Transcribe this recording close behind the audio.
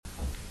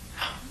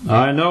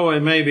I know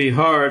it may be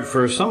hard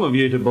for some of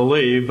you to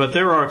believe, but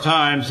there are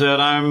times that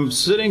I'm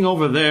sitting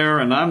over there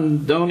and I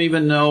don't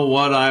even know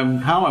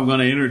how I'm going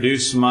to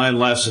introduce my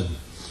lesson,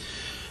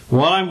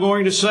 what I'm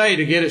going to say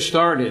to get it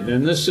started.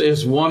 And this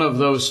is one of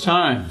those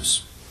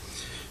times,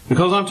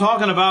 because I'm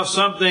talking about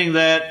something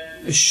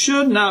that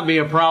should not be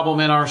a problem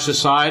in our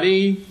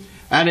society,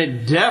 and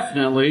it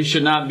definitely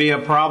should not be a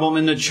problem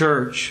in the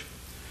church.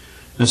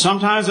 And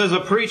sometimes as a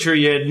preacher,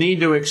 you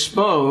need to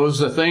expose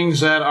the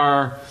things that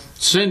are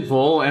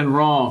sinful and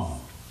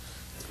wrong.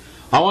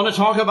 I want to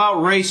talk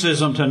about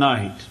racism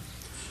tonight.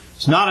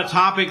 It's not a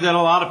topic that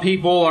a lot of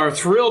people are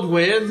thrilled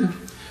with,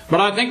 but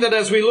I think that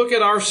as we look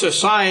at our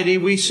society,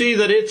 we see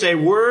that it's a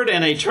word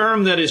and a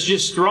term that is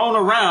just thrown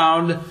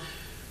around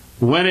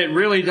when it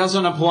really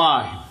doesn't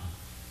apply.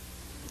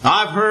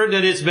 I've heard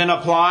that it's been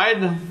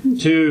applied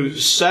to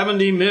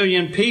 70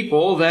 million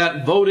people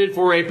that voted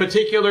for a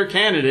particular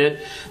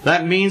candidate.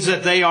 That means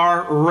that they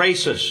are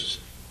racist.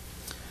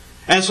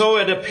 And so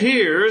it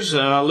appears,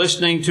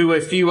 listening to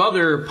a few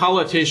other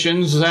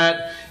politicians,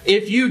 that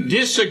if you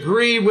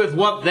disagree with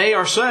what they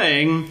are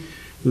saying,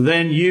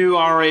 then you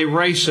are a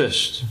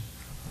racist.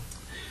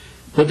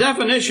 The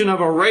definition of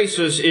a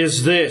racist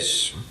is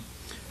this: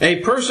 a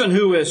person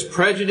who is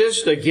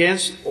prejudiced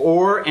against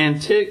or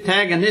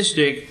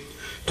antagonistic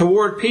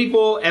toward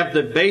people at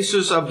the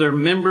basis of their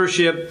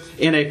membership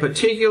in a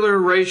particular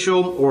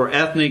racial or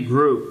ethnic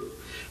group,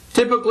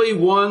 typically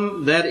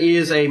one that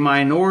is a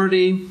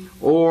minority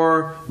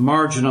or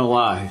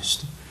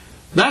marginalized.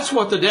 That's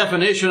what the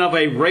definition of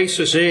a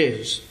racist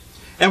is.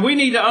 And we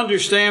need to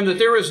understand that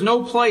there is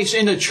no place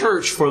in the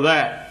church for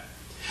that.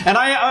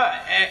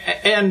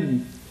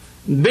 And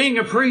being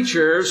a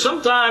preacher,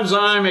 sometimes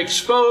I'm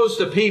exposed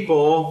to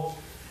people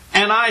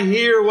and I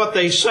hear what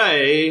they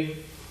say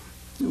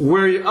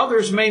where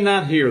others may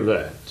not hear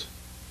that.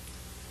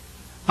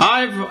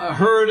 I've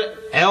heard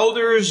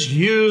elders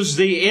use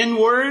the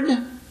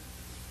N-word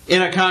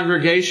in a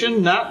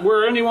congregation, not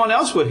where anyone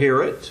else would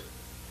hear it,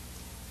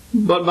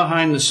 but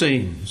behind the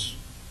scenes.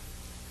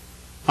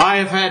 I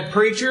have had a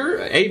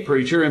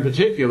preacher in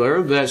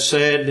particular, that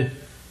said,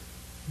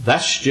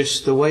 "That's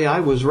just the way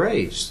I was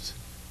raised."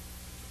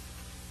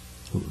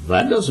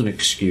 That doesn't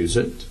excuse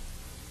it.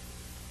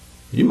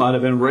 You might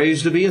have been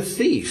raised to be a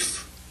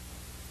thief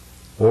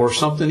or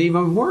something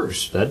even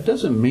worse. That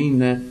doesn't mean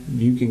that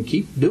you can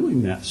keep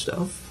doing that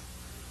stuff.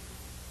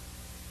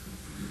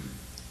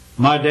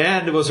 My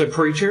dad was a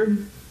preacher,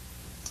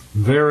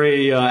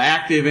 very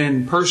active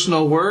in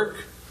personal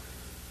work,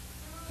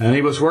 and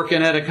he was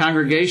working at a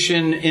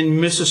congregation in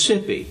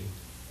Mississippi.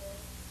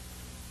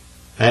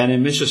 And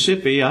in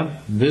Mississippi, I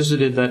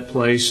visited that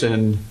place,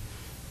 and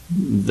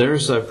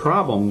there's a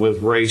problem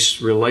with race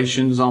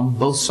relations on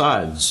both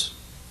sides.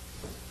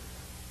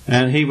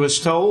 And he was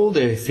told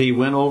if he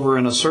went over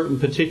in a certain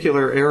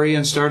particular area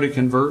and started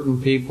converting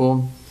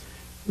people,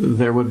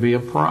 there would be a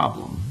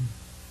problem.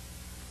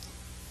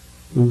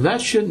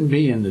 That shouldn't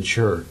be in the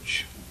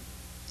church.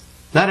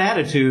 That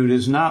attitude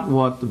is not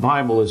what the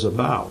Bible is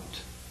about.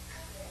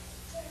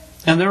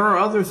 And there are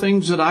other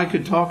things that I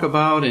could talk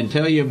about and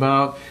tell you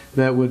about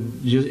that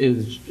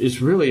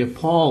it's really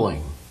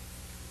appalling.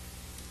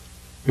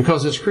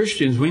 Because as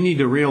Christians, we need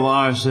to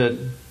realize that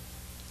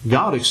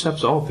God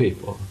accepts all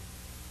people.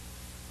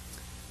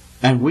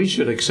 And we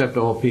should accept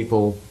all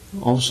people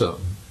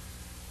also.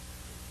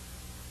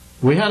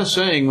 We had a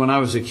saying when I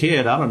was a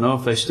kid, I don't know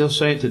if they still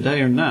say it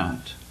today or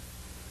not,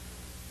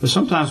 but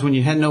sometimes when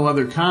you had no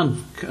other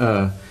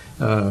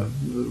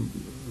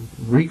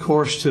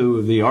recourse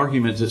to the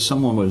argument that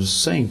someone was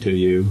saying to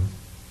you,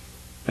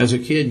 as a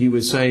kid you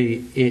would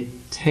say,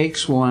 "It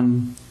takes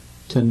one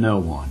to know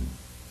one."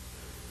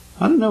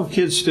 I don't know if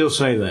kids still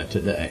say that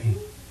today.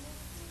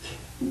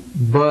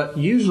 But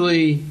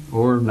usually,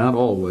 or not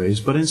always,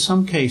 but in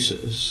some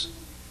cases,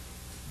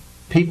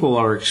 people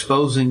are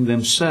exposing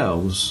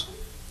themselves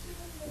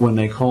when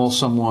they call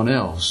someone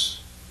else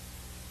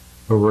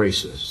a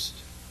racist.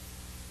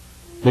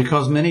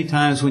 Because many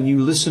times when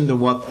you listen to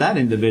what that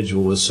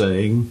individual is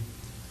saying,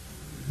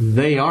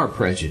 they are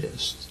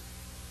prejudiced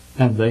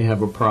and they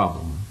have a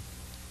problem.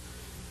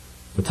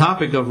 The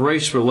topic of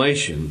race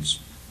relations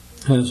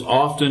has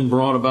often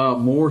brought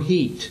about more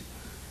heat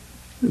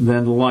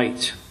than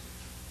light.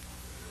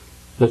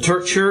 The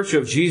Church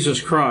of Jesus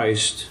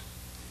Christ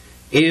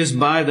is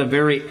by the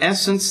very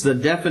essence the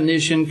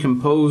definition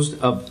composed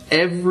of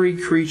every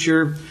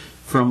creature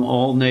from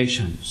all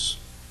nations.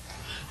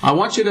 I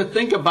want you to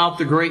think about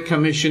the Great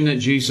Commission that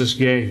Jesus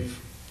gave.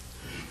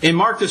 In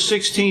Mark the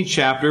 16th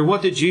chapter,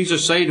 what did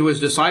Jesus say to His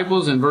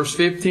disciples in verse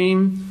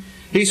 15?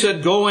 He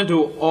said, "Go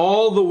into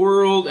all the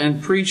world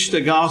and preach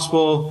the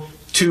gospel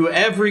to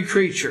every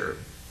creature."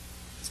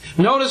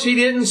 Notice He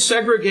didn't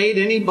segregate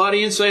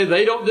anybody and say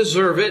they don't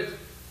deserve it.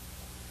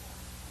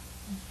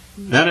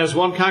 And as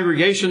one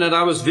congregation that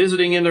I was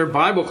visiting in their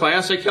Bible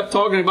class, they kept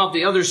talking about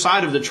the other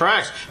side of the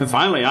tracks. And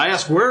finally I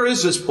asked, "Where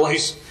is this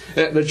place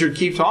that you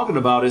keep talking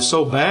about? It's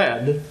so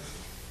bad."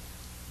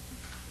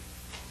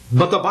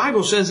 But the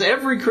Bible says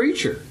every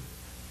creature.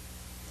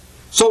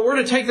 So we're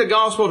to take the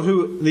gospel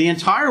to the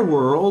entire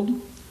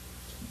world,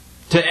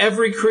 to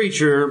every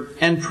creature,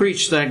 and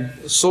preach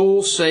that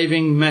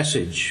soul-saving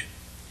message.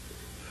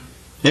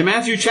 In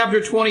Matthew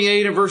chapter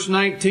 28 and verse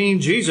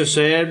 19, Jesus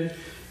said,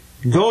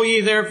 "Go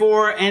ye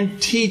therefore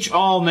and teach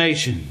all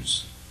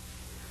nations."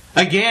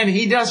 Again,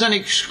 He doesn't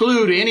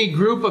exclude any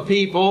group of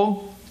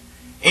people,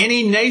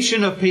 any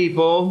nation of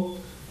people.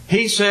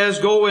 He says,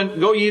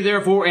 go ye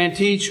therefore and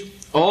teach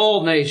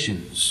all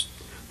nations.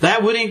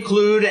 That would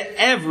include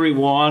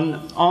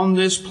everyone on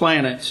this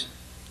planet.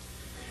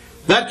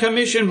 That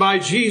commission by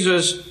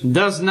Jesus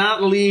does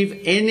not leave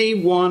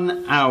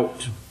anyone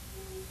out.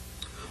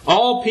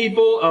 All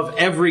people of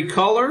every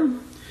color,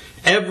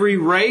 every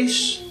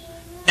race,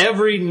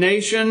 every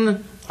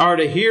nation are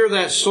to hear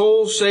that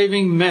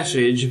soul-saving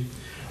message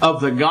of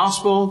the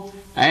gospel,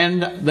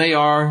 and they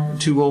are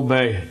to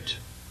obey it.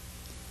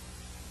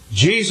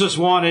 Jesus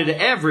wanted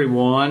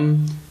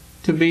everyone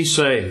to be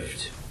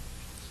saved.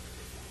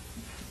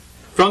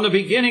 From the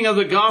beginning of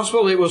the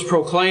gospel, it was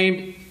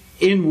proclaimed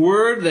in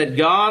word that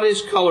God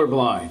is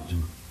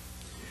colorblind,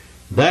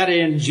 that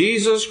in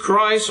Jesus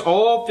Christ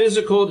all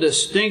physical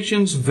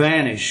distinctions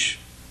vanish,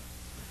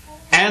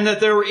 and that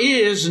there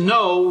is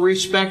no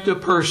respect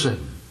of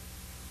person.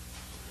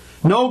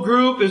 No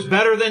group is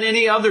better than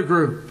any other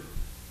group.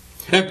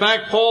 In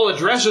fact, Paul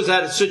addresses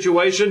that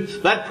situation,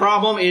 that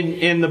problem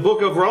in the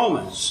book of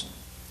Romans.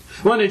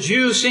 When the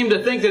Jews seemed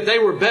to think that they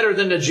were better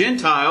than the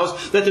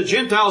Gentiles, that the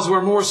Gentiles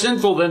were more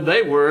sinful than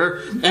they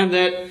were, and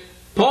that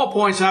Paul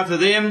points out to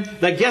them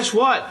that guess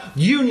what?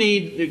 You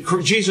need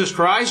Jesus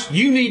Christ.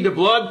 You need the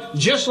blood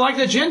just like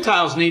the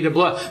Gentiles need the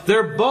blood.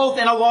 They're both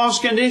in a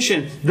lost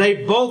condition.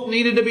 They both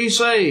needed to be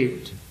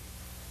saved.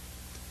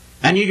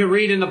 And you can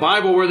read in the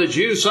Bible where the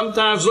Jews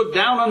sometimes looked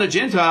down on the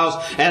Gentiles,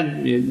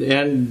 and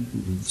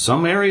in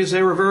some areas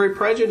they were very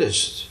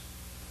prejudiced.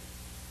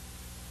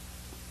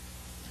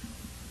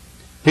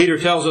 Peter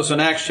tells us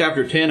in Acts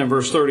chapter 10 and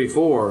verse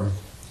 34,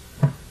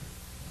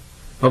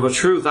 "Of a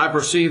truth I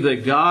perceive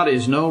that God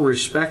is no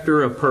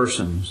respecter of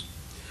persons,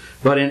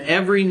 but in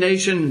every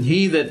nation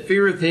he that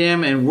feareth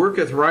Him and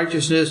worketh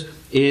righteousness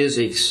is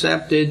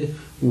accepted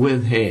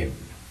with Him."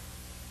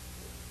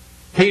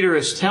 Peter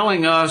is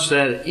telling us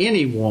that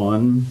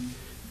anyone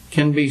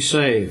can be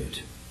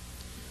saved.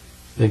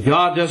 That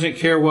God doesn't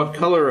care what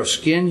color of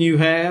skin you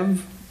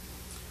have,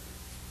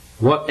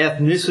 what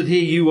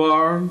ethnicity you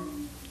are,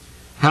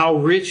 how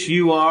rich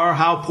you are,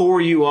 how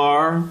poor you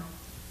are,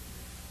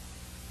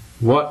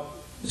 what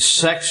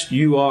sex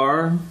you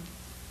are.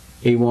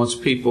 He wants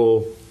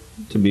people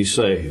to be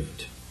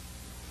saved.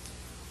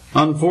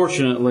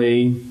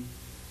 Unfortunately,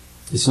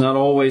 it's not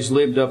always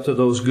lived up to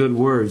those good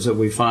words that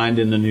we find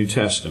in the New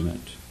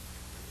Testament.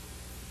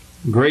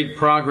 Great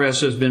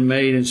progress has been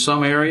made in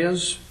some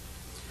areas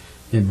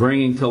in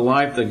bringing to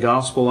life the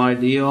gospel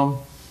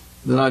ideal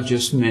that I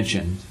just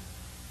mentioned.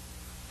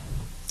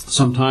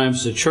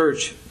 Sometimes the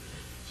church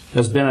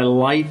has been a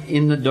light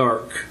in the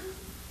dark,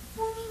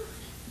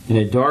 in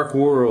a dark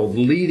world,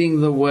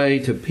 leading the way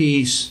to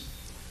peace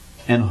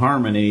and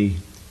harmony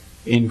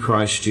in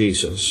Christ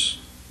Jesus.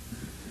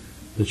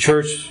 The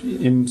church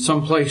in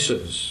some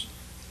places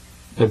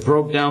that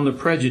broke down the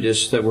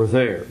prejudice that were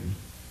there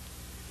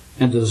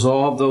and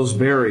dissolved those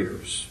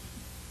barriers.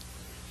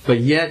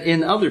 But yet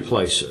in other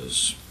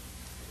places,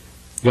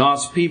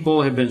 God's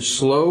people have been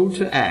slow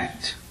to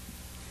act,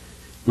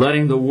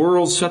 letting the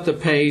world set the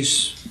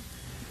pace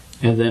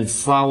and then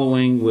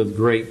following with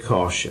great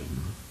caution.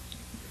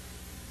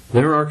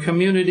 There are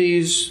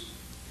communities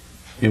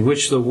in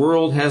which the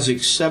world has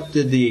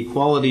accepted the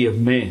equality of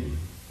men,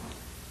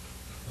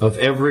 of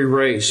every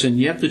race, and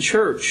yet the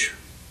church,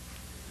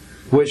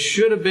 which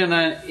should have been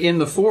in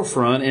the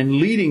forefront and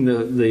leading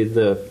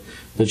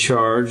the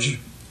charge,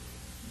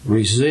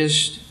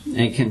 resists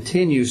and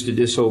continues to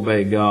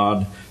disobey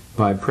God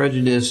by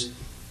prejudice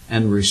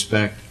and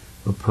respect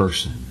of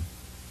person.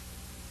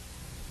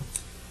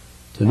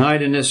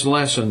 Tonight in this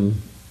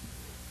lesson,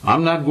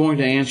 I'm not going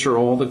to answer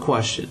all the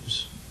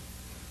questions.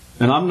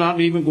 And I'm not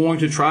even going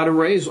to try to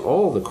raise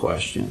all the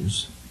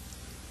questions.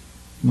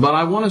 But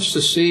I want us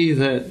to see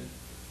that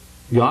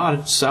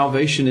God's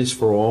salvation is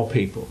for all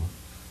people.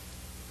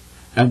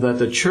 And that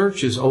the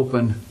church is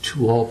open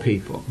to all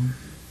people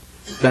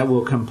that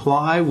will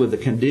comply with the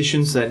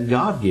conditions that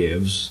God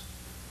gives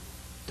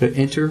to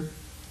enter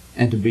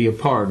and to be a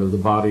part of the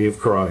body of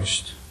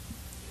Christ.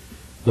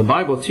 The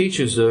Bible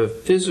teaches the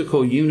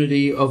physical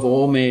unity of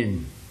all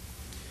men.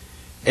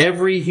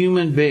 Every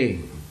human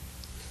being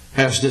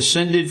has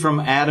descended from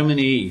Adam and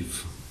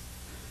Eve,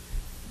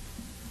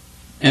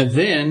 and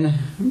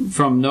then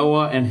from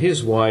Noah and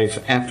his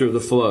wife after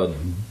the flood.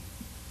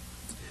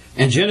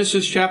 In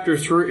Genesis chapter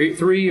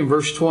 3 and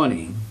verse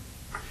 20,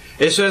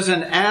 it says,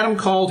 "And Adam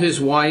called his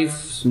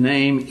wife's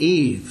name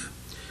Eve,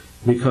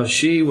 because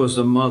she was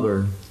the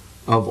mother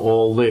of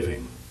all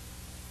living."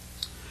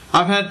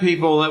 I've had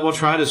people that will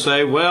try to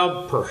say,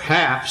 well,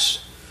 perhaps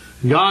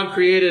God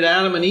created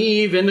Adam and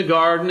Eve in the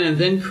garden and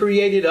then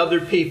created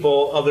other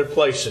people, other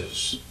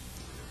places.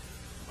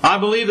 I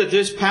believe that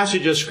this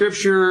passage of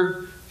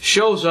Scripture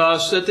shows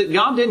us that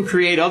God didn't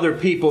create other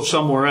people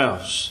somewhere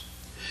else.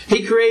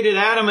 He created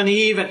Adam and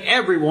Eve, and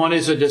everyone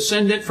is a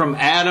descendant from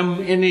Adam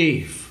and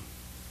Eve.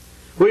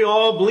 We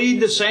all bleed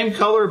the same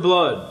color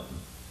blood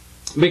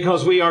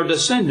because we are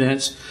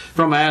descendants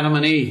from Adam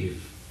and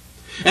Eve.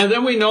 And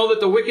then we know that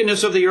the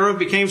wickedness of the earth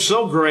became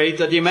so great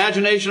that the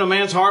imagination of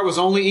man's heart was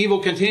only evil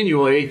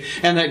continually,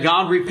 and that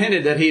God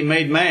repented that He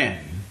made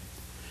man.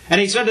 And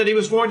He said that He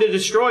was going to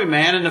destroy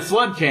man, and the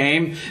flood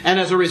came, and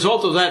as a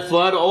result of that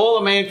flood, all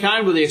of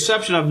mankind, with the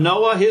exception of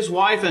Noah, his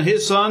wife, and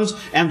his sons,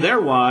 and their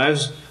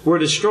wives, were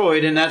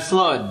destroyed in that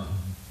flood.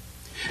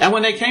 And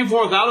when they came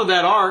forth out of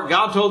that ark,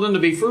 God told them to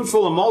be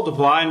fruitful and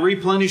multiply and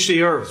replenish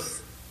the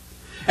earth.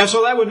 And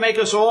so that would make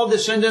us all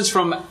descendants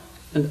from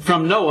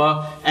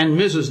Noah and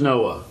Mrs.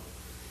 Noah.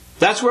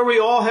 That's where we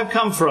all have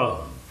come from.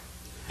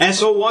 And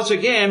so once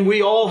again,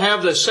 we all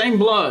have the same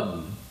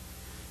blood.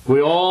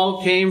 We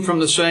all came from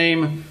the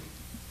same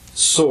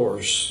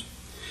source.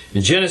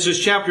 In Genesis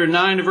chapter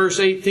 9 verse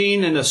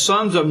 18, and the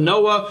sons of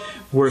Noah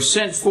were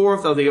sent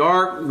forth of the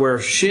ark were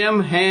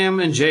Shem, Ham,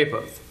 and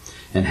Japheth.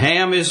 And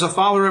Ham is the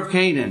father of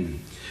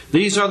Canaan.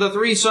 These are the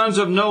three sons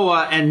of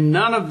Noah, and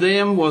none of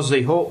them was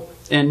the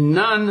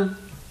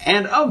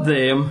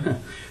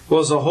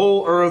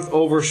whole earth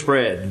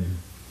overspread.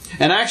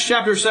 And Acts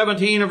chapter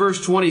 17 and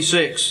verse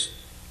 26.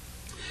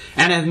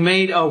 And hath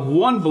made of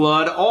one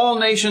blood all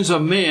nations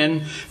of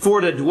men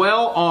for to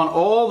dwell on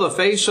all the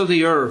face of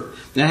the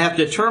earth, and hath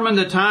determined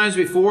the times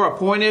before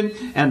appointed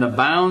and the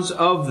bounds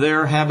of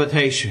their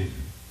habitation.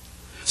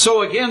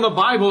 So again, the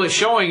Bible is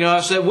showing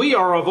us that we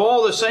are of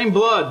all the same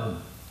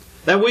blood,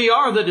 that we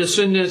are the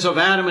descendants of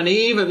Adam and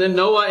Eve, and then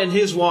Noah and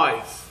his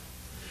wife.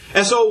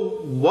 And so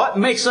what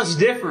makes us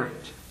different?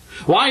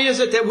 Why is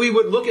it that we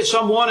would look at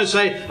someone and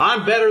say,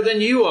 I'm better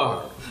than you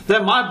are,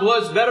 that my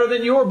blood's better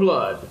than your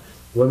blood,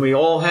 when we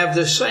all have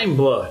the same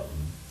blood?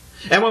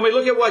 And when we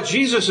look at what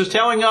Jesus is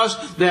telling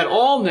us, that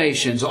all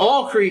nations,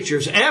 all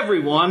creatures,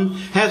 everyone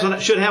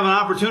should have an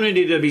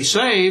opportunity to be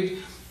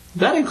saved,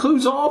 that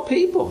includes all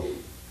people.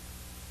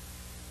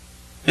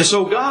 And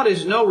so God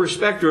is no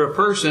respecter of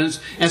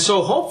persons, and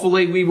so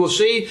hopefully we will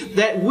see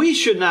that we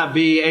should not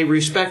be a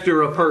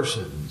respecter of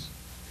persons.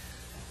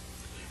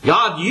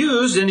 God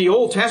used, in the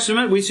Old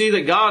Testament, we see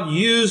that God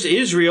used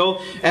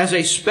Israel as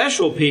a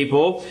special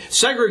people,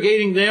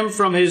 segregating them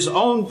from for His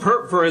own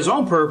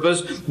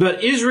purpose,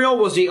 but Israel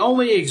was the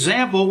only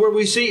example where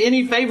we see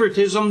any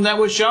favoritism that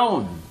was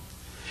shown.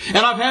 And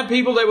I've had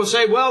people that will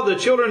say, well, the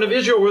children of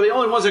Israel were the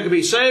only ones that could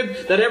be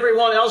saved, that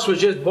everyone else was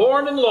just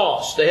born and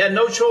lost. They had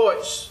no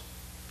choice.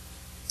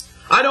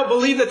 I don't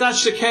believe that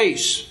that's the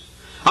case.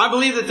 I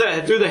believe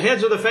that through the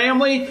heads of the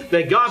family,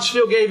 that God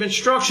still gave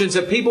instructions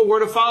that people were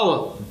to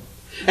follow.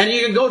 And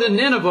you can go to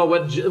Nineveh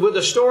with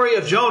the story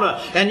of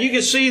Jonah, and you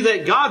can see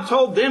that God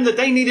told them that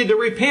they needed to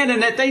repent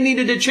and that they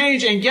needed to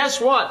change. And guess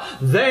what?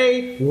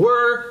 They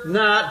were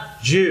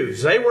not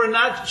Jews. They were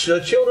not the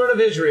children of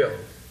Israel.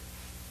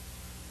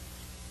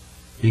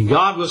 And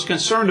God was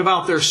concerned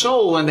about their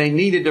soul, and they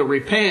needed to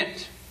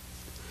repent.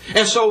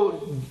 And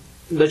so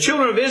the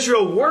children of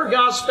Israel were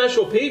God's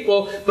special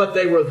people, but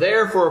they were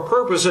there for a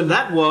purpose, and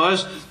that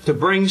was to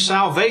bring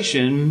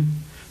salvation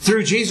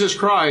through Jesus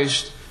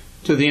Christ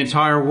to the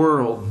entire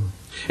world.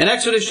 In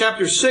Exodus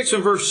chapter 6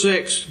 and verse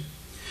 6,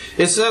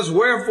 it says,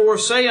 Wherefore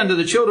say unto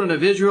the children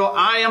of Israel,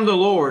 I am the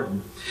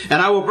Lord,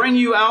 and I will bring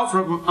you out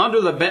from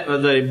under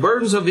the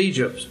burdens of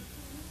Egypt,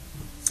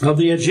 of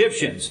the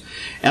Egyptians,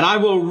 and I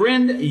will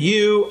rend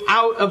you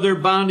out of their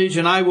bondage,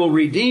 and I will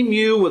redeem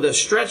you with a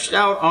stretched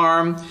out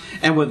arm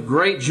and with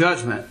great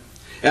judgment.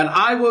 And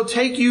I will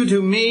take you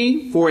to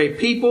me for a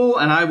people,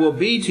 and I will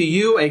be to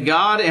you a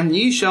God, and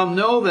ye shall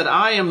know that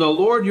I am the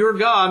Lord your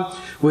God,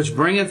 which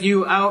bringeth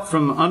you out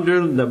from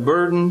under the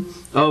burden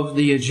of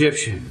the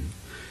Egyptian.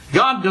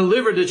 God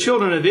delivered the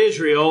children of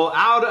Israel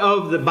out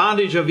of the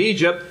bondage of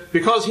Egypt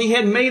because He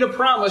had made a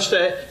promise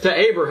to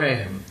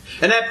Abraham.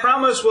 And that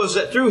promise was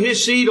that through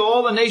his seed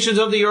all the nations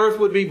of the earth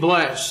would be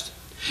blessed.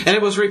 And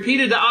it was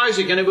repeated to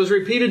Isaac, and it was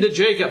repeated to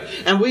Jacob.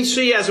 And we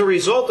see as a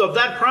result of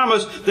that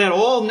promise that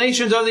all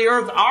nations of the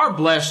earth are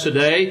blessed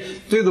today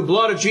through the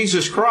blood of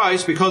Jesus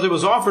Christ, because it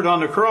was offered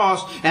on the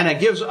cross, and it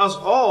gives us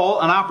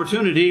all an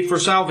opportunity for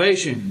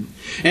salvation.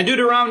 In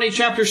Deuteronomy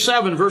chapter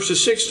 7,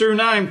 verses 6 through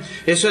 9,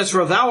 it says,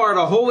 For thou art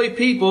a holy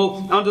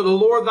people unto the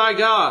Lord thy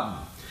God.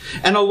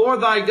 And the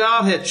Lord thy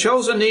God hath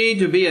chosen thee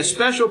to be a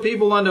special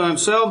people unto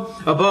Himself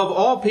above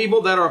all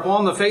people that are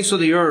upon the face of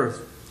the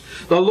earth.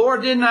 The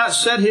Lord did not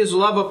set His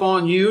love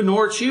upon you,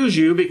 nor choose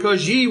you,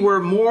 because ye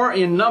were more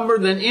in number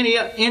than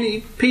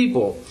any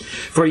people.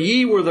 For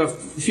ye were the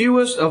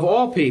fewest of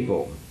all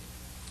people.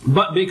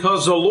 But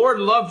because the Lord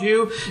loved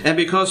you, and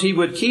because He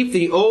would keep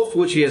the oath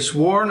which He has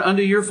sworn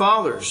unto your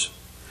fathers,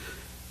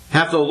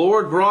 hath the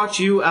Lord brought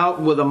you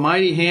out with a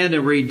mighty hand,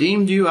 and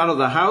redeemed you out of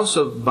the house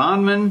of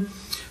bondmen,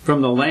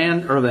 from the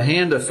land or the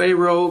hand of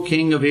Pharaoh,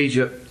 king of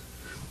Egypt.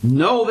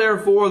 Know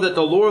therefore that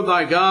the Lord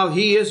thy God,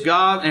 He is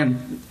God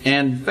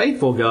and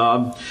faithful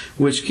God,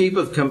 which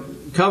keepeth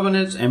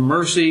covenants and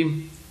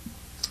mercy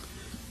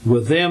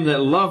with them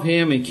that love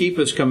him and keep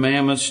his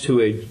commandments to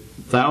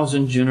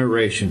 1,000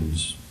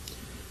 generations.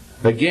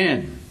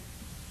 Again,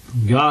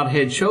 God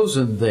had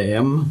chosen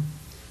them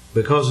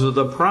because of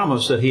the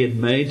promise that he had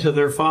made to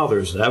their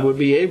fathers. That would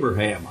be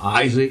Abraham,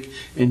 Isaac,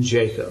 and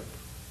Jacob.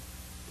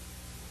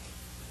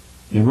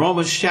 In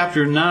Romans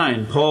chapter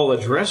 9, Paul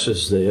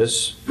addresses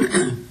this.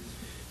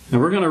 And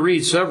we're going to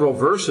read several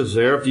verses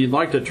there. If you'd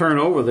like to turn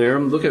over there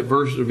and look at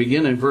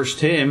begin in verse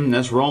 10.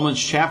 That's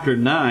Romans chapter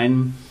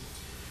 9,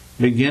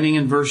 beginning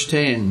in verse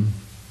 10.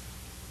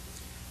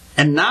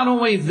 And not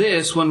only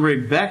this, when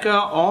Rebekah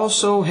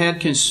also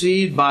had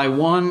conceived by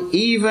one,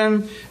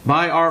 even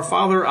by our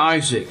father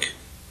Isaac.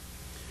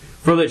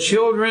 For the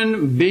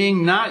children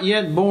being not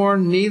yet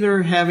born,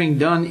 neither having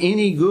done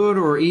any good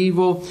or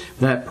evil,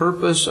 that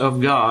purpose of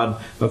God,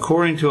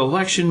 according to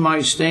election,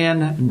 might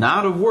stand,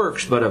 not of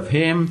works, but of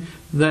him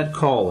that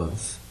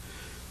calleth.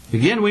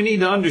 Again, we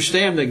need to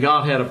understand that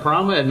God had a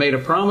promise, had made a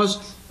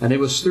promise, and it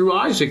was through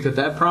Isaac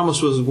that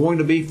promise was going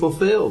to be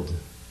fulfilled.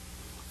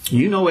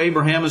 You know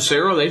Abraham and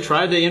Sarah, they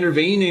tried to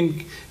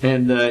intervene,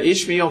 and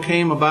Ishmael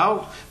came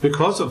about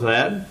because of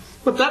that.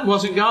 But that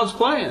wasn't God's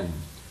plan.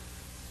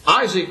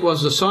 Isaac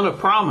was the son of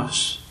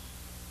promise.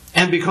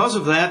 And because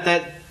of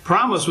that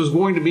promise was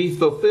going to be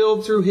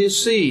fulfilled through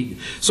his seed.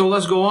 So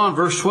let's go on,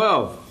 verse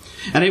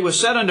 12. And it was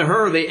said unto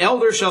her, the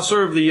elder shall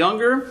serve the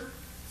younger.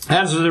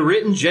 As it is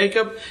written,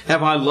 Jacob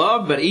have I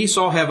loved, but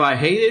Esau have I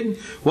hated.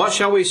 What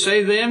shall we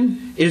say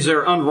then? Is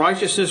there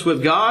unrighteousness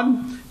with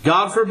God?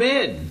 God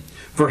forbid.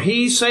 For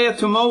he saith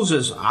to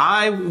Moses,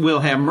 I will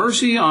have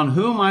mercy on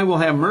whom I will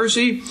have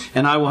mercy,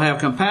 and I will have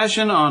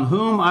compassion on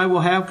whom I will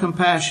have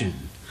compassion.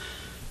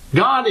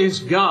 God is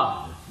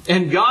God,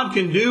 and God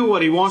can do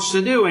what he wants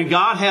to do. And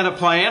God had a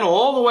plan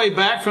all the way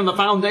back from the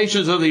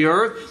foundations of the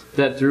earth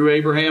that through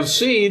Abraham's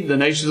seed, the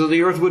nations of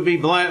the earth would be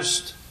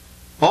blessed.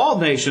 All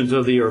nations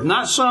of the earth,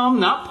 not some,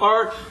 not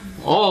part,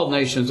 all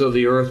nations of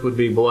the earth would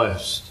be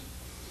blessed.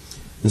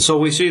 And so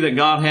we see that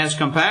God has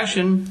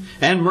compassion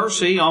and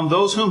mercy on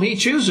those whom he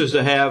chooses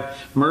to have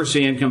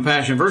mercy and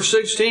compassion. Verse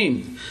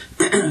 16,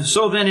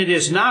 so then it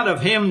is not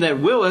of him that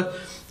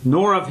willeth,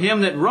 nor of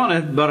him that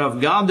runneth, but of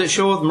God that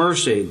showeth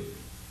mercy.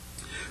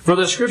 For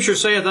the Scripture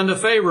saith unto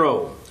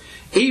Pharaoh,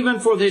 even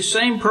for this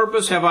same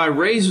purpose have I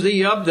raised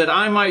thee up, that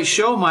I might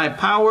show my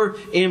power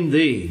in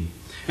thee,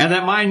 and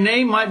that my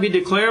name might be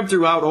declared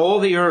throughout all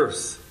the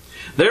earth.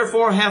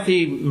 Therefore hath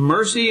he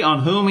mercy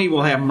on whom he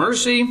will have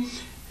mercy,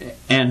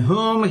 and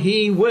whom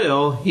he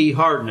will he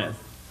hardeneth.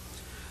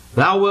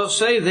 Thou wilt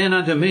say then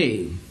unto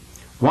me,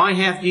 why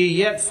hath ye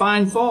yet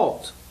find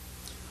fault?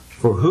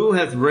 For who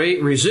hath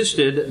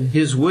resisted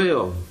his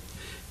will?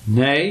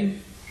 Nay,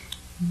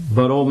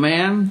 but, O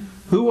man,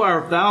 who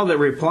art thou that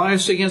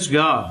repliest against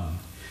God?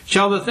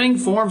 Shall the thing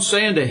formed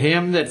say unto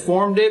him that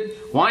formed it,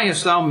 why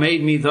hast thou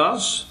made me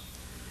thus?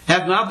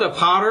 Hath not the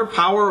potter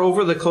power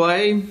over the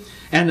clay,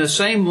 and the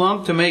same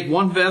lump to make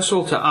one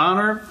vessel to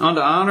honor,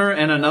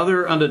 and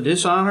another unto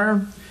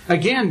dishonor?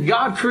 Again,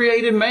 God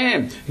created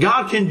man.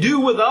 God can do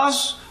with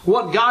us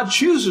what God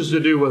chooses to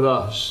do with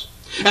us.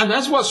 And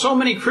that's what so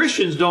many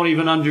Christians don't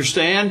even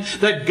understand,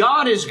 that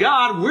God is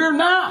God, we're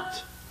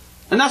not.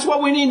 And that's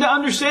what we need to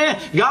understand.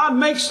 God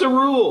makes the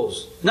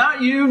rules.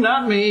 Not you,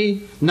 not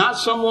me, not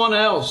someone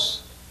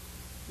else.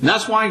 And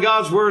that's why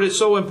God's Word is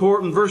so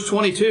important. Verse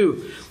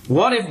 22,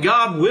 what if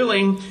God,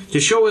 willing to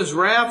show his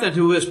wrath and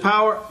to his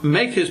power,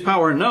 make his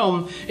power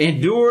known,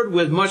 endured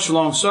with much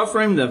long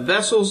suffering the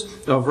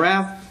vessels of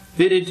wrath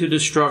fitted to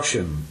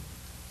destruction,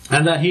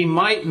 and that he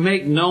might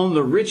make known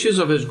the riches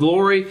of his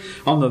glory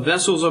on the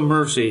vessels of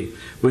mercy,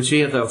 which he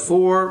hath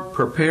afore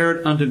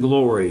prepared unto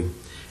glory,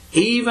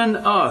 even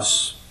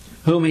us,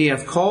 whom he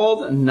hath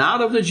called,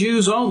 not of the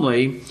Jews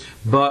only,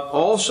 but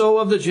also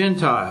of the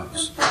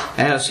Gentiles,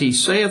 as he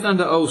saith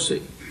unto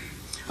Osee,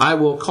 I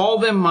will call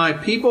them my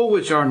people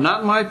which are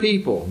not my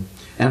people,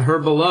 and her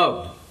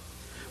beloved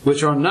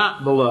which are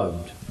not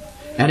beloved.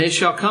 And it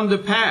shall come to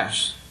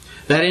pass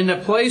that in the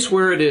place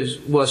where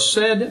was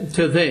said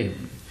to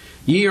them,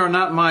 ye are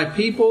not my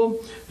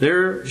people,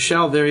 there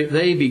shall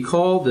they be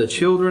called the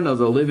children of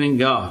the living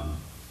God.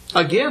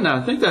 Again,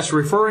 I think that's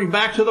referring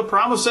back to the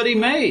promise that he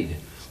made.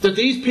 That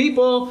these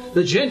people,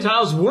 the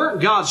Gentiles,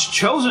 weren't God's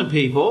chosen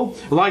people,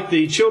 like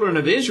the children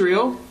of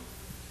Israel.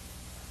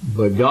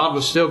 But God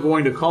was still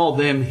going to call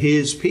them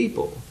his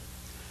people.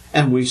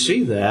 And we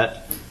see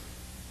that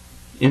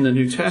in the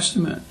New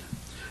Testament.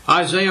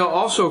 Isaiah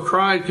also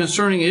cried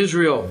concerning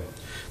Israel,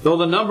 though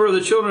the number of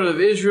the children of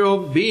Israel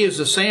be as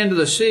the sand of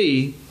the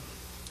sea,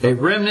 a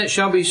remnant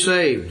shall be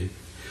saved.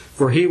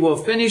 For he will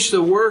finish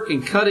the work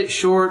and cut it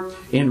short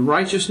in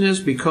righteousness,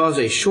 because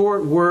a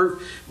short work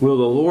will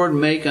the Lord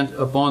make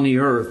upon the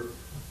earth.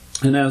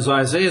 And as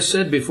Isaiah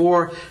said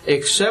before,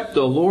 except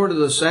the Lord of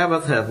the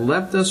Sabbath hath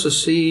left us a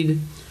seed,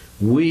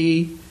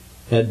 we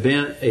had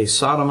been a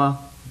Sodom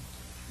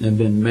and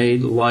been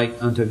made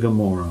like unto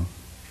Gomorrah.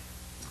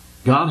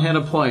 God had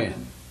a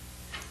plan.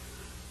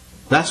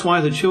 That's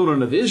why the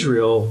children of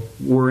Israel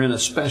were in a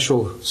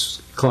special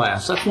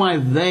class. That's why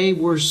they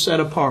were set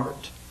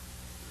apart.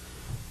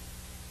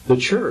 The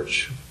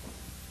church,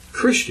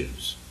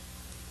 Christians,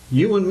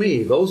 you and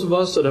me, those of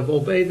us that have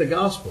obeyed the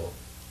gospel,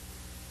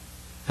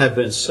 have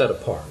been set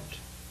apart.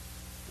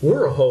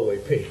 We're a holy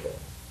people.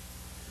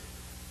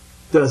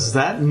 Does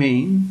that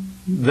mean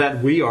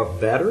that we are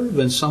better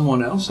than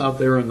someone else out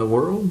there in the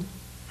world?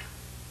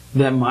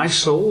 That my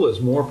soul is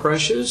more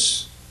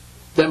precious?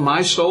 That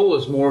my soul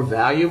is more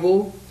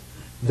valuable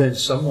than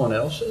someone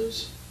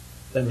else's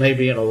that may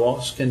be in a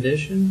lost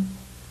condition?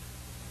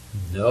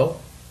 No.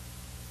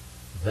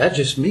 That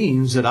just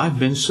means that I've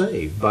been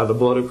saved by the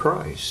blood of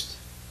Christ.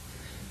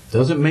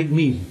 Doesn't make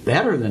me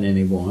better than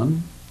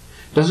anyone.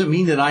 Doesn't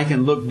mean that I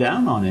can look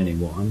down on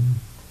anyone.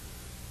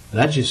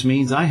 That just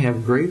means I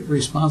have great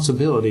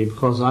responsibility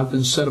because I've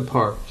been set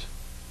apart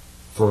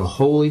for a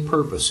holy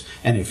purpose.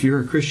 And if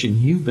you're a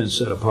Christian, you've been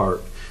set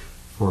apart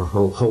for a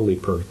holy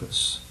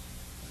purpose.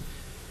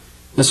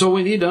 And so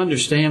we need to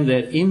understand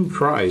that in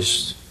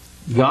Christ,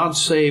 God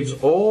saves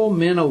all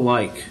men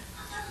alike.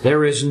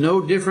 There is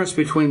no difference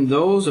between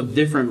those of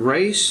different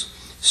race,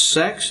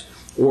 sex,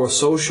 or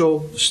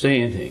social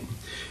standing.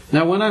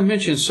 Now, when I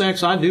mention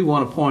sex, I do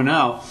want to point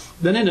out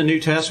that in the New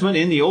Testament,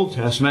 in the Old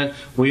Testament,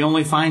 we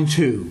only find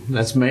two.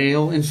 That's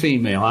male and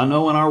female. I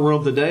know in our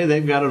world today,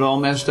 they've got it all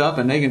messed up,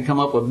 and they can come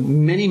up with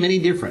many, many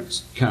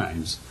different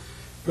kinds.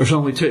 There's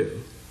only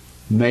two.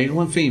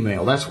 Male and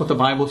female. That's what the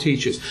Bible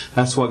teaches.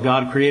 That's what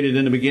God created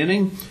in the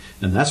beginning,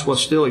 and that's what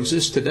still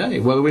exists today,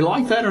 whether we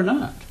like that or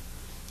not.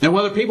 And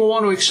whether people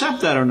want to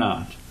accept that or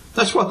not.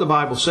 That's what the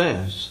Bible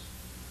says.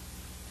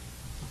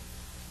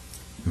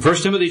 1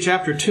 Timothy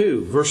chapter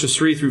 2, verses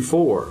 3 through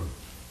 4.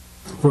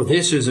 For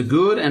this is a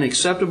good and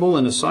acceptable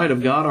in the sight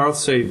of God our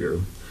Savior,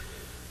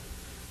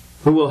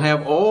 who will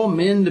have all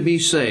men to be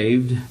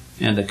saved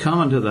and to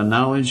come into the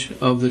knowledge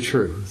of the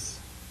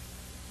truth.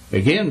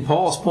 Again,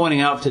 Paul's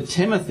pointing out to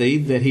Timothy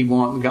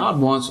that God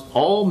wants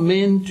all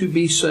men to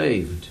be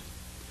saved.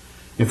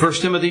 In 1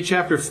 Timothy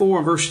chapter 4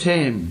 and verse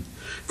 10,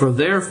 for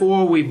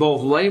therefore we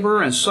both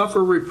labor and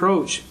suffer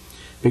reproach,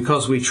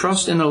 because we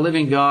trust in the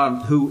living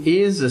God, who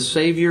is the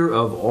Savior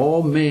of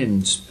all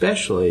men,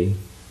 especially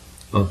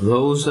of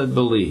those that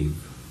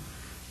believe.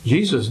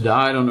 Jesus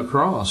died on the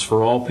cross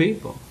for all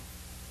people.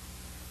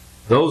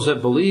 Those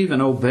that believe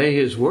and obey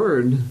His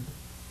word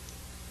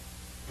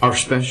are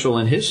special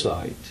in His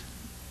sight.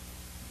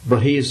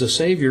 But He is the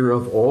Savior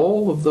of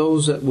all of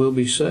those that will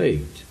be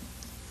saved.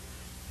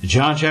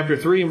 John chapter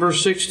 3 and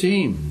verse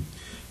 16.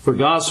 For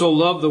God so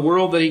loved the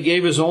world that He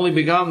gave His only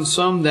begotten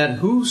Son, that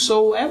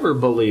whosoever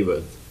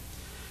believeth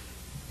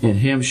in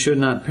Him should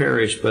not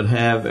perish, but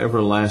have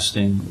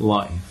everlasting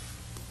life.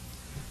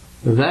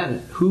 That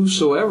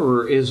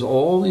whosoever is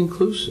all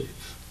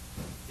inclusive.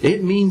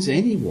 It means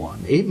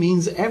anyone. It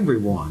means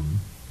everyone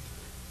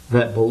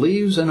that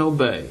believes and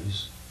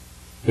obeys.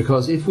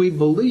 Because if we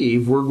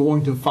believe, we're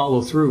going to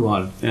follow through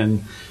on it.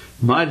 And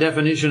my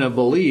definition of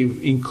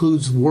believe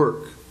includes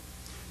work.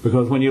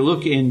 Because when you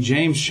look in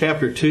James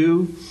chapter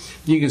 2,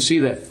 you can see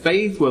that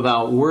faith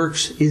without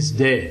works is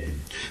dead.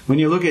 When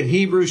you look at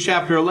Hebrews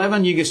chapter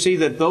 11, you can see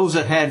that those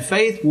that had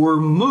faith were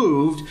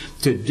moved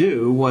to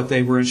do what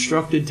they were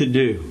instructed to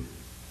do.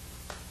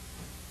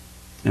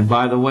 And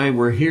by the way,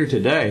 we're here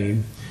today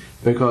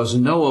because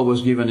Noah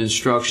was given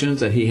instructions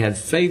that he had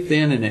faith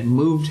in, and it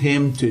moved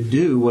him to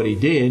do what he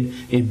did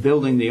in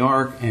building the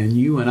ark, and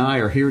you and I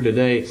are here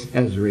today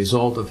as a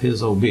result of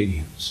his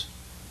obedience.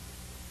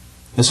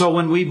 And so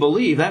when we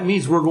believe, that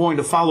means we're going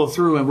to follow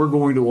through and we're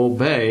going to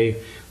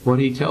obey what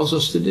He tells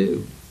us to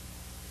do.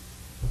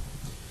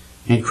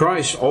 In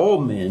Christ,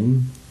 all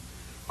men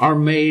are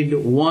made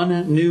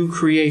one new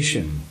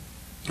creation,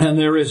 and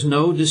there is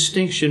no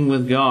distinction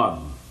with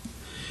God.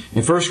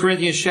 In 1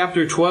 Corinthians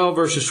chapter 12,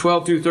 verses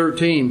 12 through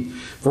 13,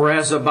 for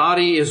as the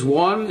body is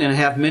one and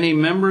hath many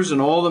members,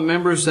 and all the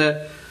members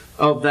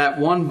of that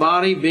one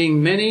body,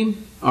 being many,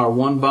 are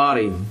one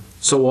body,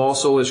 so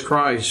also is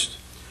Christ.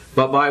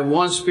 But by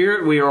one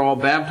Spirit we are all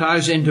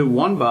baptized into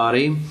one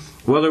body,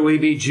 whether we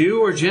be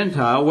Jew or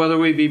Gentile, whether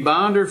we be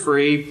bond or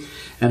free,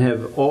 and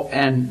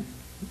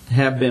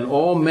have been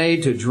all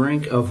made to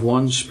drink of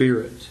one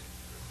Spirit.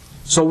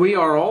 So we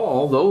are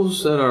all,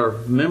 those that are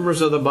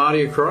members of the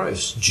body of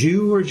Christ,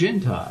 Jew or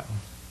Gentile.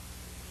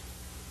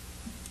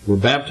 We're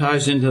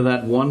baptized into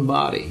that one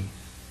body.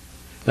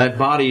 That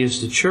body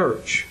is the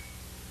church.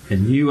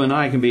 And you and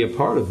I can be a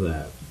part of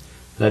that.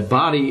 That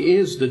body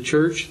is the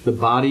church, the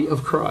body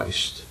of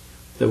Christ,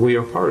 that we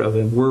are part of.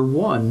 And we're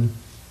one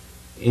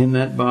in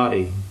that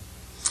body.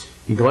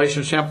 In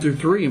Galatians chapter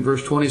 3 and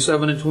verse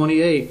 27 and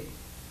 28,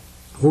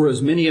 for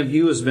as many of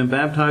you as have been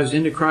baptized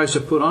into Christ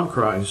have put on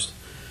Christ.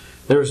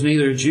 There is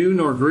neither Jew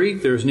nor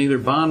Greek, there is neither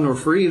bond nor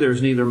free, there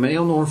is neither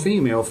male nor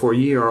female, for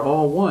ye are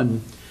all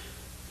one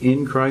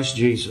in Christ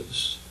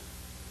Jesus.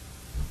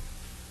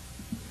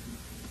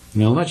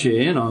 And I'll let you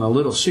in on a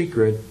little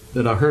secret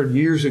that I heard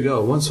years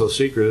ago. It wasn't so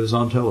secret, it was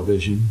on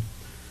television.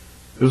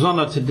 It was on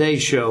the Today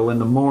Show in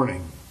the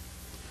morning.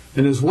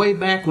 And it was way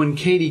back when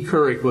Katie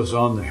Couric was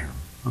on there.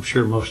 I'm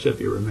sure most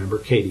of you remember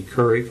Katie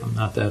Couric. I'm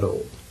not that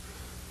old.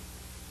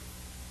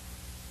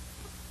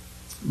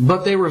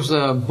 But there was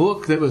a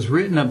book that was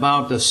written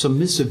about the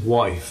submissive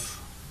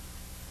wife.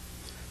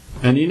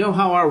 And you know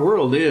how our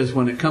world is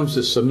when it comes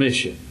to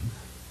submission.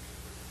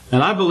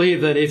 And I believe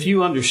that if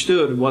you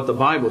understood what the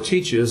Bible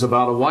teaches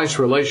about a wife's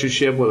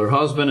relationship with her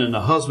husband and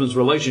a husband's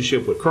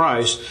relationship with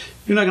Christ,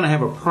 you're not going to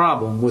have a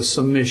problem with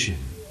submission.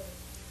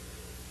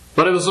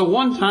 But it was the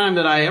one time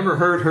that I ever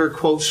heard her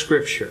quote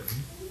Scripture.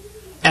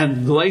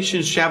 And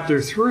Galatians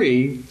chapter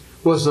 3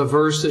 was the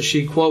verse that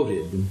she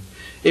quoted.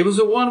 It was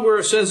the one where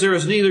it says, there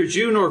is neither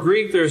Jew nor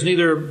Greek, there is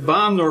neither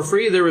bond nor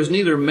free, there is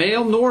neither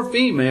male nor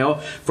female,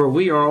 for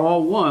we are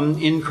all one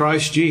in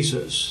Christ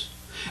Jesus.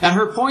 And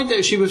her point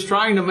that she was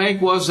trying to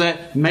make was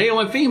that male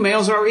and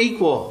females are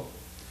equal.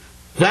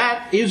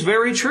 That is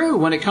very true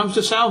when it comes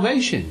to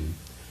salvation.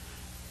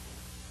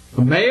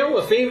 A male,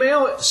 a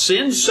female,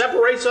 sin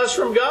separates us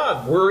from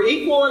God. We're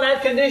equal in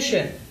that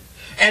condition.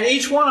 And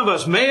each one of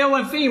us, male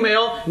and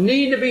female,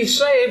 need to be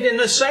saved in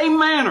the same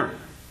manner,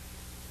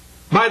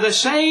 by the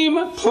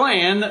same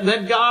plan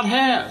that God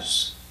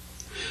has.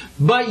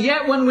 But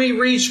yet when we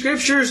read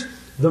Scriptures,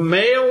 the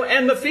male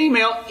and the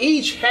female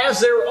each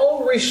has their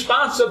own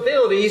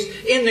responsibilities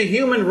in the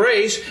human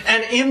race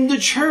and in the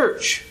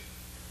church.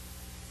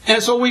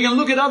 And so we can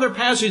look at other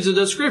passages of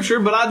the Scripture,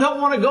 but I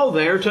don't want to go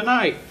there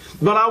tonight.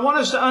 But I want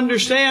us to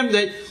understand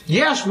that,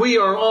 yes, we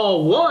are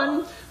all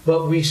one,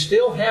 but we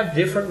still have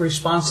different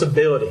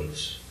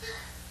responsibilities.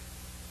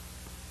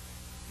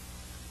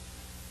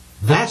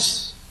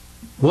 That's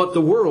what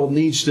the world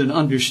needs to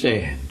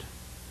understand.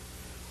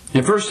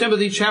 In 1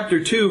 Timothy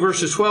chapter 2,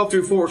 verses 12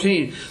 through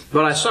 14,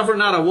 but I suffer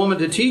not a woman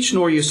to teach,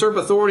 nor usurp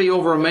authority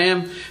over a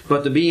man,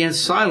 but to be in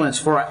silence.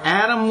 For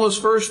Adam was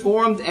first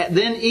formed,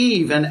 then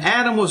Eve. And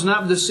Adam was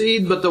not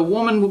deceived, but the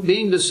woman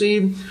being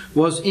deceived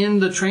was in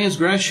the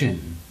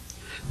transgression.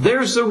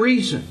 There's the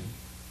reason.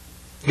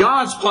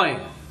 God's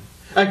plan.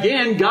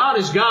 Again, God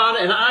is God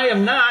and I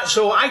am not,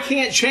 so I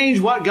can't change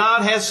what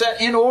God has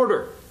set in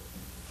order.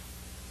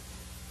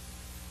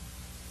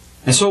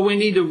 And so we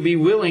need to be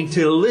willing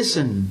to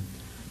listen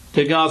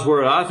to God's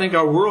Word. I think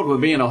our world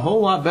would be in a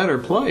whole lot better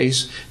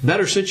place,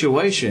 better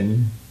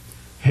situation,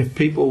 if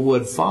people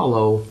would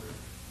follow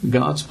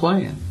God's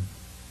plan.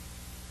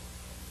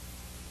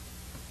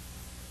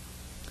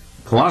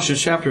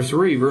 Colossians chapter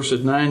 3,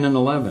 verses 9 and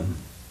 11.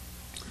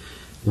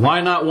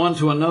 Why not one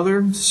to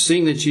another,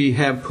 seeing that ye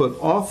have put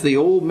off the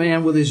old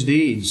man with his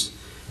deeds,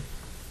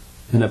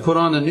 and have put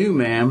on the new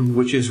man,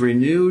 which is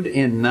renewed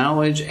in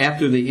knowledge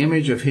after the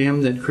image of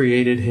him that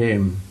created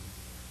him,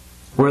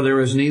 where there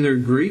is neither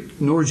Greek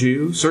nor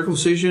Jew,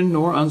 circumcision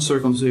nor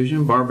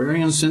uncircumcision,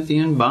 barbarian,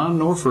 Scythian, bond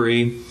nor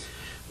free,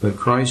 but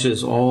Christ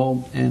is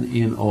all and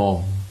in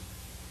all.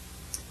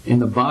 In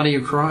the body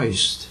of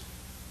Christ,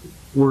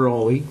 we're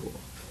all equal.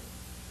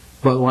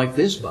 But like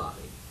this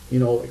body,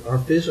 our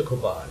physical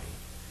body,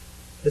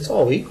 it's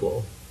all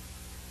equal.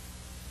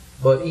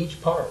 But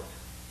each part,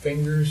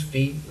 fingers,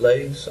 feet,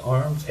 legs,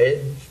 arms,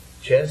 head,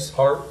 chest,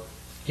 heart,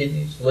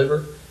 kidneys,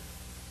 liver,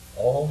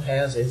 all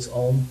has its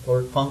own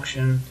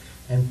function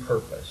and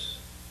purpose.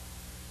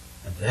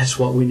 And that's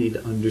what we need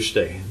to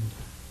understand.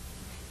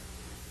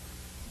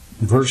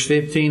 Verse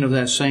 15 of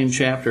that same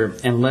chapter,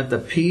 and let the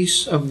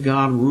peace of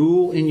God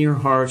rule in your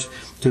hearts,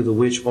 to the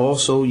which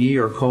also ye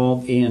are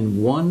called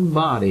in one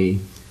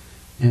body,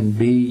 and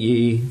be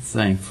ye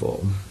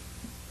thankful.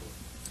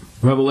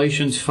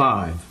 Revelations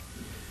 5,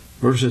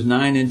 verses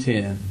 9 and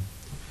 10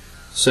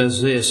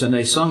 says this, and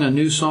they sung a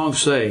new song,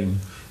 saying,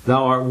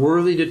 Thou art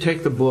worthy to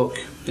take the book,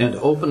 and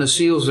open the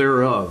seals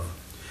thereof.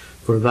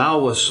 For thou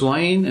wast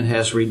slain, and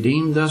hast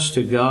redeemed us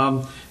to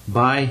God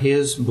by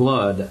his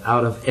blood,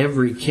 out of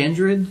every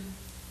kindred,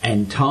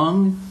 and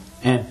tongue,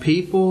 and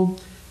people,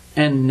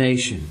 and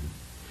nation,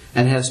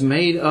 and hast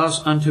made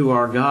us unto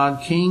our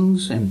God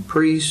kings and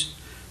priests,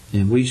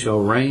 and we shall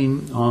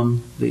reign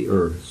on the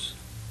earth.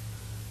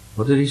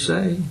 What did he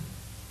say?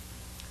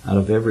 Out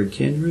of every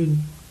kindred,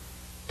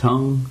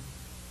 tongue,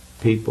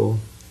 people,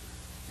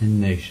 and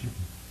nation.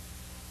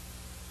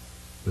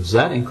 Does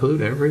that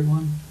include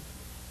everyone?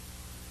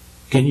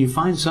 Can you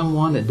find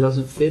someone that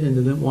doesn't fit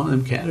into one of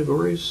them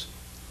categories?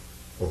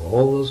 Or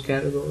all those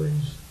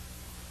categories?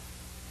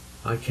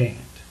 I can't.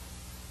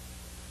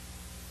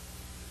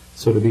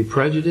 So to be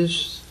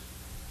prejudiced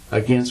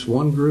against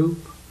one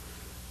group,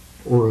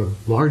 or a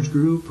large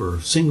group, or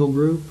a single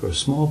group, or a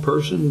small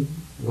person,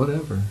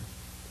 whatever,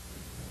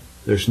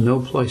 there's no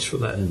place for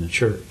that in the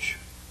church.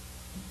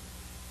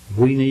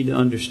 We need to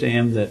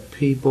understand that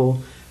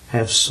people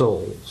have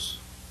souls.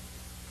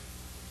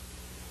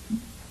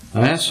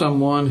 I asked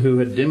someone who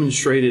had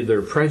demonstrated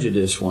their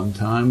prejudice one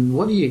time,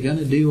 what are you going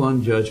to do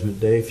on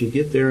Judgment Day if you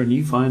get there and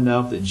you find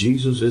out that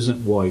Jesus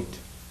isn't white?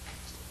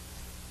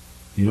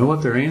 You know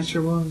what their answer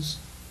was?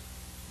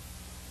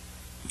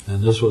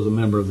 And this was a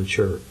member of the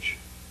church.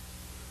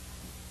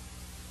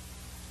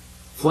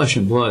 Flesh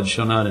and blood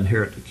shall not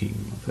inherit the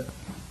kingdom of heaven.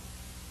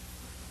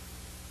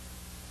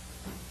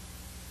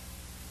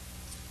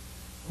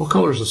 What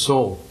color is the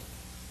soul?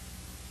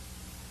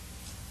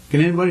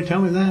 Can anybody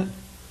tell me that?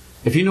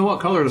 If you know what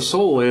color the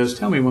soul is,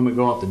 tell me when we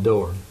go out the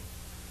door.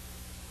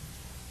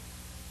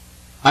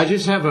 I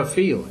just have a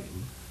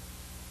feeling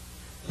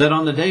that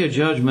on the day of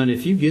judgment,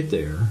 if you get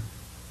there,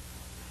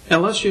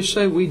 and let's just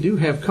say we do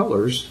have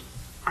colors,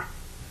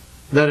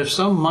 that if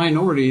some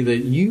minority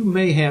that you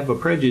may have a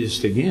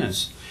prejudice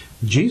against,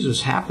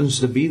 Jesus happens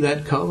to be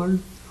that color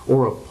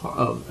or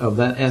of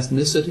that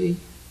ethnicity,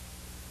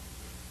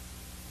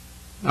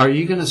 are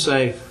you going to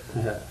say,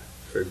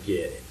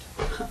 forget it,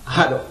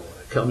 I don't want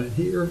to come in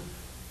here,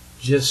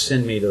 just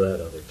send me to that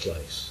other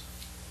place?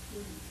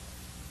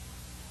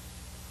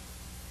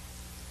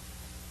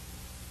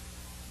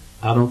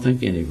 I don't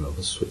think any of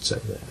us would say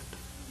that.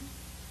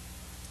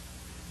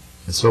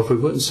 And so if we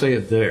wouldn't say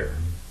it there,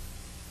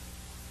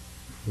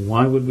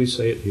 why would we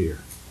say it here?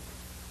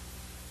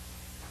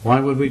 Why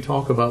would we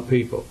talk about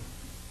people?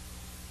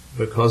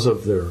 Because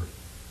of their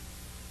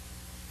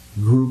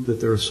group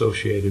that they're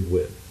associated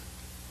with.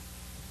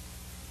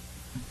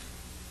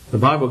 The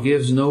Bible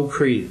gives no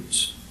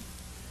credence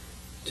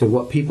to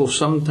what people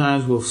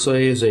sometimes will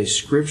say is a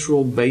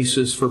scriptural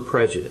basis for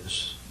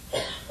prejudice.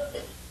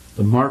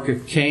 The mark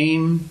of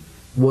Cain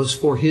was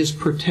for his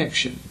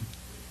protection,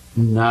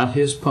 not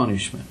his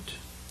punishment.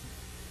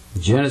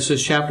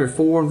 Genesis chapter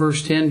 4 and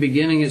verse 10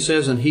 beginning, it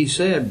says, "And he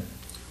said,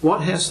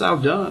 What hast thou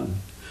done?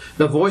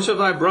 The voice of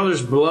thy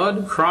brother's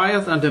blood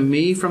crieth unto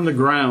me from the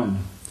ground.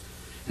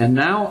 And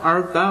now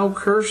art thou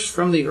cursed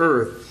from the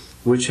earth,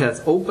 which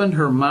hath opened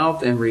her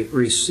mouth and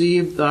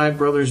received thy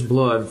brother's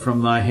blood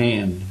from thy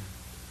hand.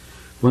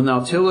 When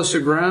thou tillest the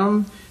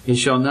ground, it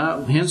shall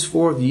not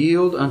henceforth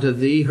yield unto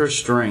thee her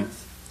strength.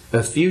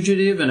 A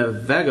fugitive and a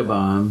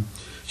vagabond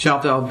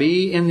shalt thou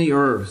be in the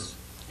earth.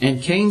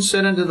 And Cain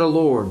said unto the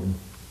Lord,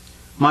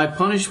 My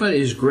punishment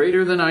is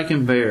greater than I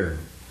can bear.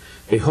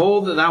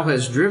 Behold, that thou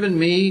hast driven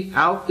me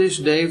out this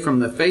day from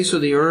the face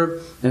of the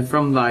earth, and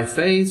from thy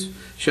face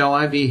shall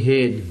I be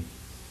hid.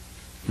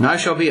 And I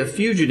shall be a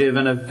fugitive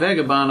and a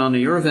vagabond on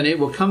the earth, and it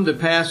will come to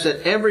pass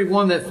that every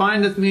one that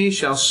findeth me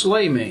shall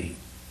slay me.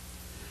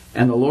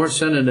 And the Lord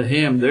said unto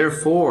him,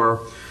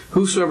 Therefore,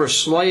 whosoever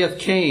slayeth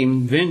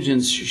Cain,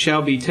 vengeance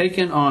shall be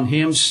taken on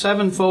him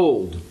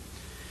sevenfold.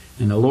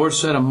 And the Lord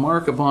set a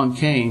mark upon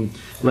Cain,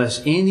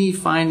 lest any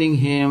finding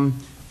him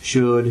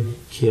should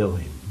kill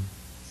him."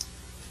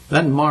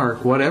 That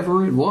mark,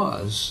 whatever it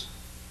was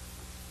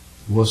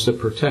to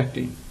protect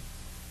him.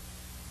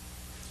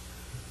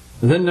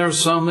 And then there's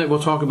some that will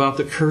talk about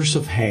the curse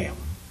of Ham.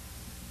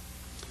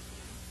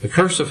 The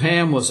curse of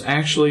Ham was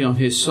actually on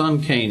his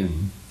son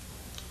Canaan.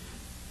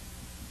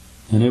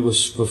 And it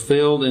was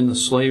fulfilled in the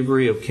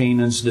slavery of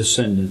Canaan's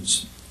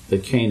descendants, the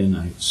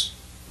Canaanites.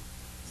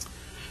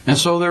 And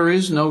so there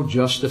is no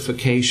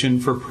justification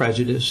for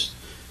prejudice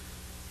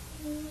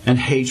and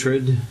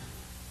hatred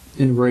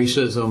and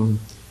racism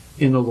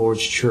in the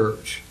Lord's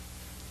church.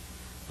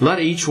 Let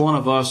each one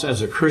of us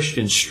as a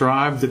Christian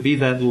strive to be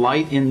that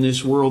light in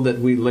this world that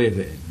we live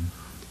in,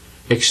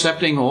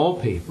 accepting all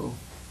people,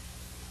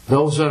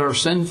 those that are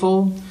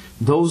sinful,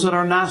 those that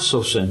are not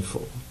so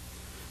sinful.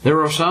 There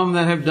are some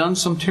that have done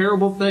some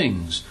terrible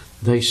things.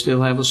 They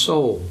still have a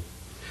soul.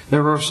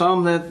 There are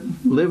some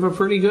that live a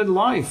pretty good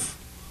life,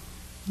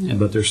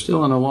 but they're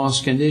still in a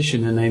lost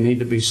condition and they need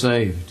to be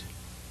saved.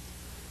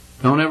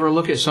 Don't ever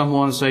look at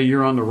someone and say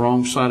you're on the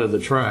wrong side of the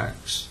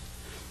tracks.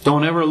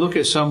 Don't ever look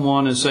at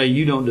someone and say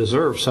you don't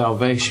deserve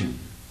salvation.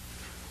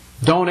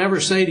 Don't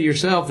ever say to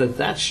yourself that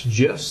that's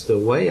just the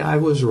way I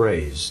was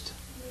raised,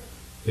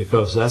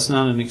 because that's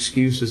not an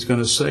excuse that's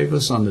going to save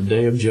us on the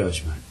day of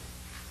judgment.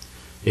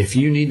 If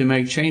you need to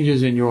make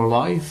changes in your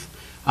life,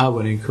 I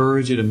would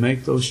encourage you to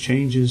make those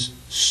changes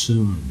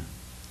soon,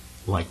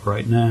 like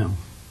right now.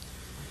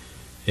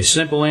 A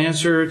simple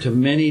answer to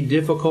many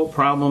difficult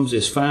problems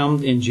is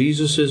found in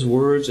Jesus'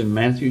 words in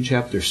Matthew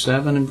chapter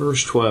 7 and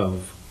verse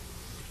 12,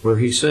 where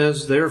He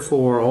says,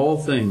 Therefore all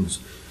things,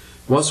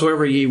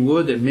 whatsoever ye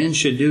would that men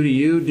should do to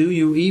you, do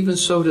you even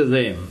so to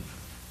them.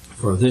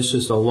 For this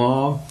is the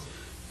law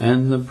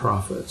and the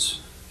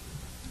prophets.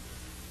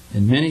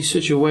 In many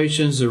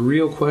situations, the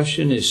real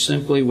question is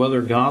simply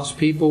whether God's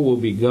people will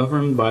be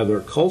governed by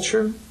their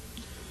culture,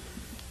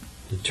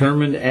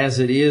 determined as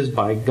it is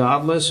by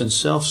godless and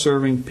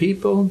self-serving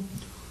people,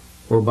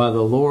 or by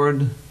the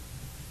Lord,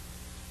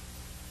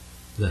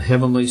 the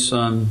heavenly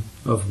Son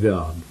of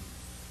God.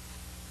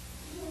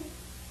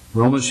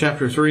 Romans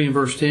chapter 3 and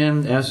verse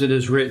 10, as it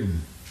is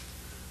written,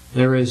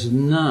 There is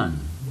none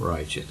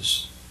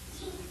righteous,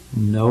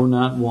 no,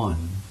 not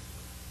one.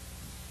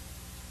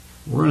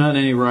 We're not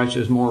any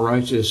righteous, more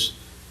righteous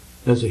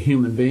as a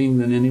human being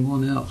than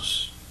anyone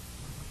else.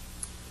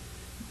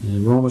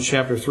 In Romans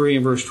chapter 3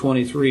 and verse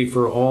 23,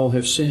 For all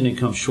have sinned and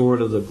come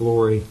short of the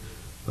glory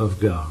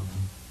of God.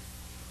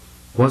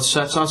 What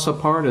sets us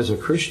apart as a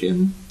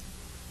Christian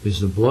is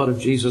the blood of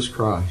Jesus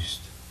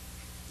Christ.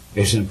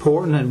 It's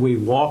important that we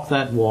walk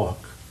that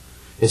walk.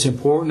 It's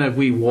important that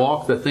we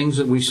walk the things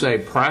that we say,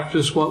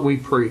 practice what we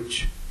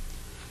preach,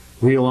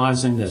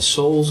 realizing that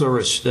souls are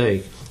at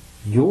stake.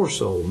 Your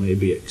soul may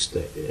be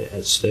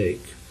at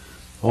stake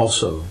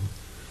also.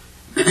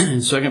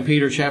 In 2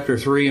 Peter chapter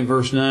 3 and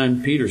verse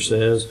 9, Peter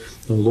says,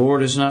 The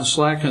Lord is not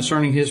slack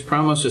concerning His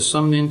promise, as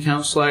some men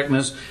count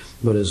slackness,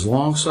 but is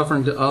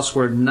long-suffering to us,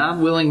 we're not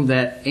willing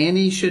that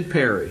any should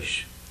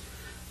perish,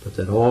 but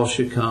that all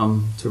should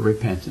come to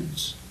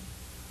repentance.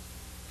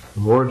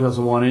 The Lord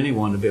doesn't want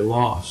anyone to be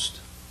lost.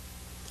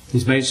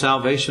 He's made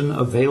salvation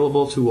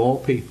available to all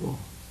people,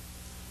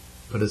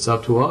 but it's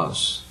up to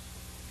us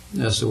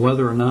as to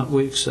whether or not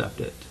we accept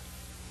it.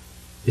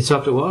 It's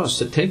up to us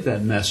to take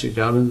that message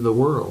out into the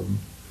world,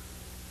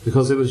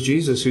 because it was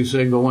Jesus who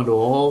said, "Go into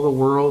all the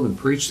world and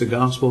preach the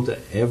gospel to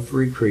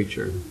every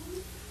creature.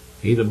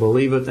 He that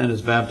believeth and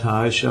is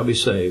baptized shall be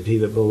saved. He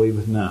that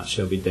believeth not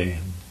shall be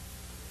damned."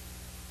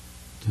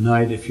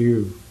 Tonight, if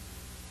you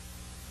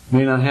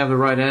may not have the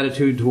right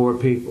attitude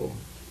toward people,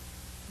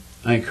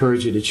 I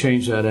encourage you to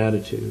change that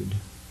attitude.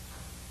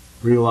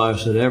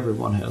 Realize that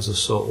everyone has a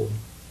soul,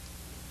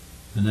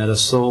 and that a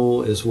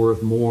soul is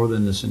worth more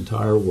than this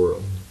entire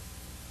world.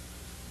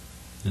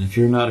 And if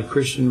you're not a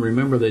Christian,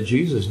 remember that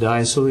Jesus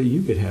died so that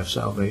you could have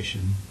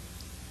salvation,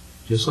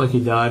 just like He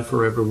died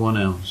for everyone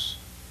else.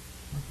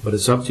 But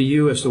it's up to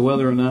you as to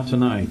whether or not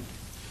tonight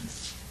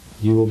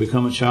you will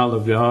become a child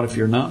of God if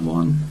you're not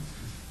one.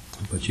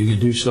 But you can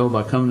do so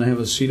by coming to have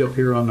a seat up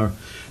here on the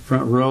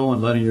front row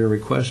and letting your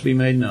request be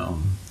made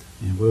known.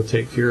 And we'll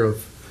take care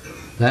of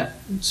that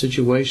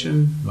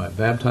situation by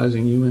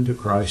baptizing you into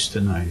Christ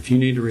tonight. If you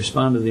need to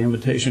respond to the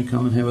invitation,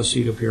 come and have a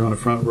seat up here on the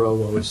front row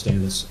while we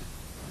stand and sing.